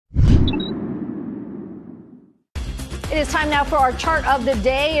It is time now for our chart of the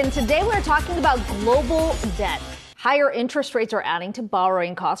day, and today we're talking about global debt. Higher interest rates are adding to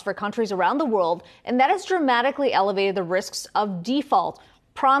borrowing costs for countries around the world, and that has dramatically elevated the risks of default,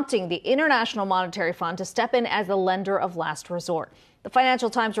 prompting the International Monetary Fund to step in as the lender of last resort. The Financial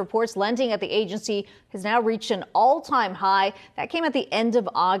Times reports lending at the agency has now reached an all-time high. That came at the end of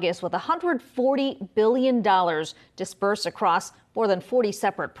August with $140 billion dispersed across more than 40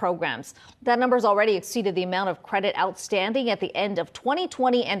 separate programs. That number has already exceeded the amount of credit outstanding at the end of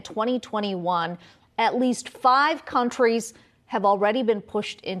 2020 and 2021. At least 5 countries have already been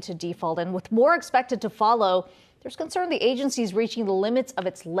pushed into default, and with more expected to follow, there's concern the agency is reaching the limits of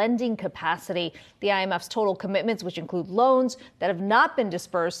its lending capacity. The IMF's total commitments, which include loans that have not been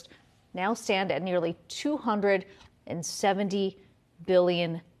dispersed, now stand at nearly $270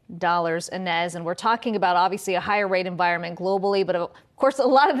 billion. Inez, and we're talking about obviously a higher rate environment globally, but of course a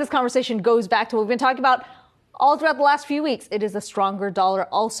lot of this conversation goes back to what we've been talking about all throughout the last few weeks. It is a stronger dollar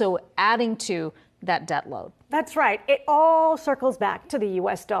also adding to that debt load. That's right. It all circles back to the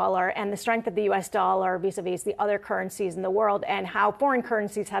U.S. dollar and the strength of the U.S. dollar vis-a-vis the other currencies in the world, and how foreign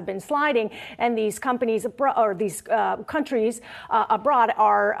currencies have been sliding. And these companies or these countries abroad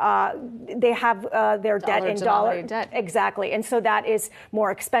are they have their debt in dollar. Debt. Exactly. And so that is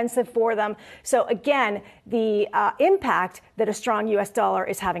more expensive for them. So again, the impact that a strong U.S. dollar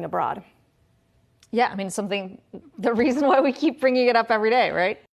is having abroad. Yeah, I mean, the reason why we keep bringing it up every day, right?